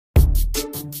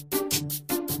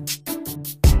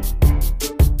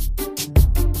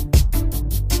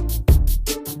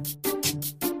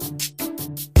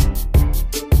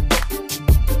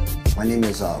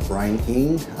Brian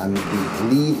Ng. I'm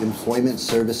the Lead Employment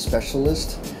Service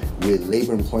Specialist with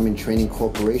Labor Employment Training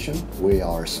Corporation. We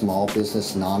are a small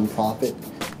business nonprofit.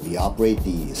 We operate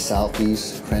the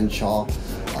Southeast Crenshaw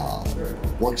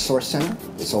Worksource Center.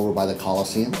 It's over by the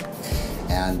Coliseum.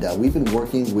 And we've been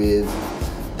working with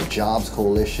the Jobs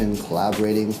Coalition,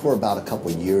 collaborating for about a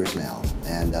couple of years now.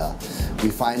 And we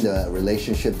find the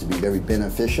relationship to be very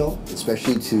beneficial,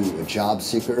 especially to job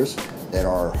seekers that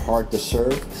are hard to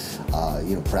serve,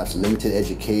 perhaps limited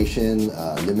education,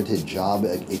 limited job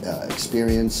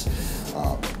experience,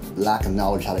 lack of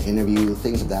knowledge how to interview,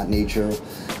 things of that nature.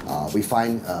 We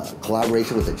find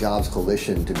collaboration with the Jobs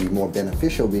Coalition to be more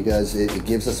beneficial because it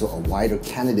gives us a wider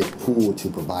candidate pool to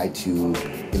provide to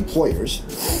employers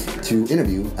to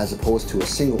interview as opposed to a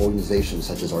single organization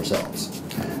such as ourselves.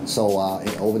 So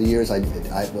over the years,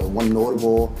 one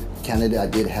notable candidate I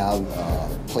did have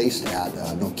placed at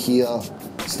Nokia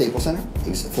Staples Center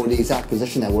for the exact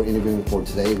position that we're interviewing for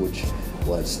today, which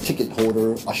was ticket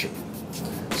holder usher.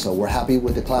 So we're happy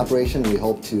with the collaboration. We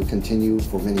hope to continue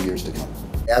for many years to come.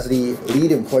 As the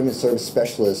Lead Employment Service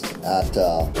Specialist at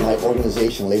my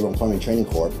organization, Labor Employment Training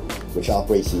Corp., which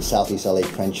operates the Southeast LA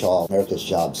Crenshaw America's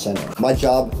Job Center, my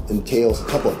job entails a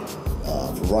couple of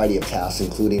variety of tasks,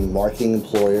 including marketing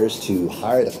employers to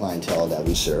hire the clientele that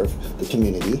we serve, the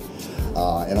community,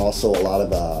 and also a lot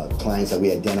of clients that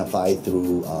we identify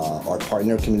through our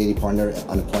community partner,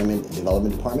 Unemployment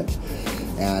Development Department.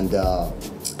 And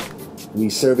we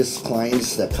service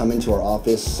clients that come into our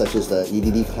office, such as the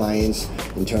EDD clients,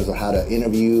 in terms of how to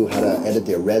interview, how to edit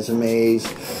their resumes,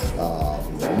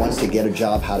 once they get a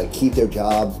job, how to keep their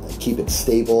job, keep it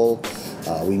stable.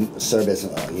 We serve as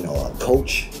a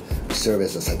coach. We serve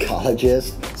as a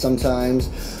psychologist sometimes,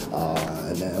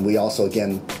 and we also,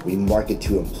 again, we market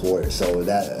to employers. So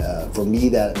that, for me,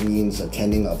 that means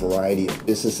attending a variety of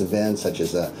business events, such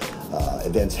as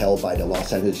events held by the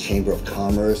Los Angeles Chamber of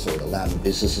Commerce or the Latin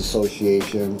Business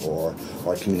Association or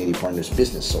our community partners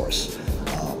Business Source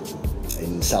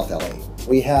in South LA.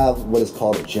 We have what is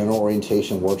called a general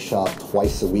orientation workshop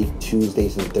twice a week,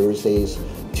 Tuesdays and Thursdays.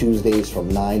 Tuesdays from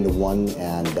 9 to 1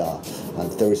 and on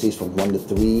Thursdays from 1 to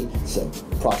 3, so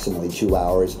approximately 2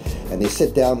 hours. And they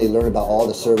sit down, they learn about all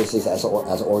the services as an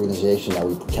organization that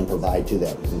we can provide to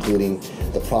them, including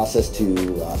the process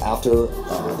to, after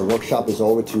the workshop is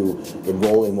over, to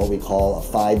enroll in what we call a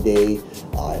 5-day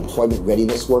employment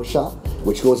readiness workshop,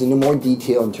 which goes into more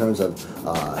detail in terms of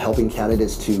helping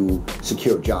candidates to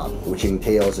secure a job, which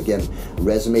entails, again,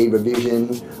 resume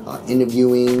revision,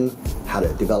 interviewing, how to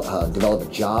develop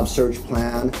a job search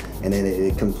plan, and then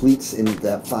it completes in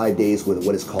that 5 days with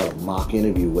what is called a mock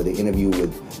interview, where they interview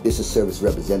with business service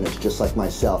representatives just like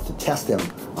myself to test them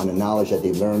on the knowledge that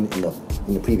they learned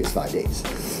in the previous 5 days.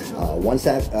 Once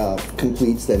that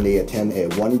completes, then they attend a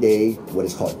 1-day, what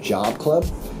is called job club,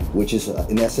 which is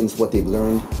in essence what they've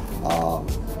learned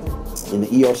in the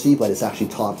ERC, but it's actually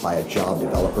taught by a job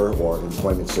developer or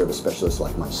employment service specialist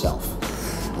like myself.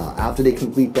 After they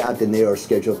complete that, then they are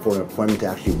scheduled for an appointment to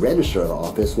actually register at our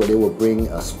office, where they will bring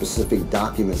specific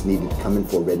documents needed to come in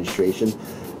for registration.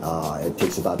 It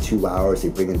takes about 2 hours. They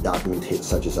bring in documents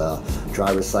such as a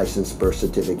driver's license, birth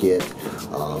certificate,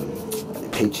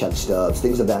 paycheck stubs,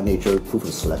 things of that nature, proof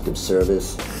of selective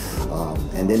service.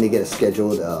 And then they get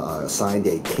assigned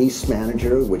a case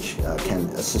manager, which can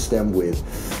assist them with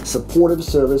supportive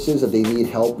services if they need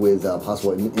help with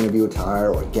possible interview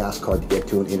attire or a gas card to get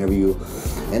to an interview.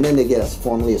 And then they get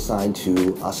formally assigned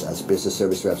to us as business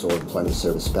service reps or employment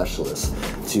service specialists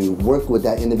to work with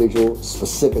that individual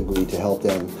specifically to help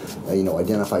them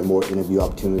identify more interview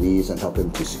opportunities and help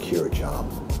them to secure a job.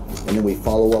 And then we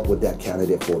follow up with that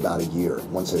candidate for about a year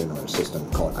once they're in our system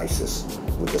called ISIS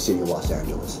with the City of Los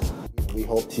Angeles. We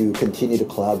hope to continue the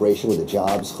collaboration with the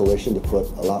Jobs Coalition to put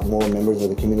a lot more members of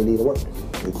the community to work,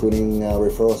 including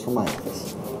referrals from my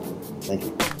office. Thank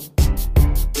you.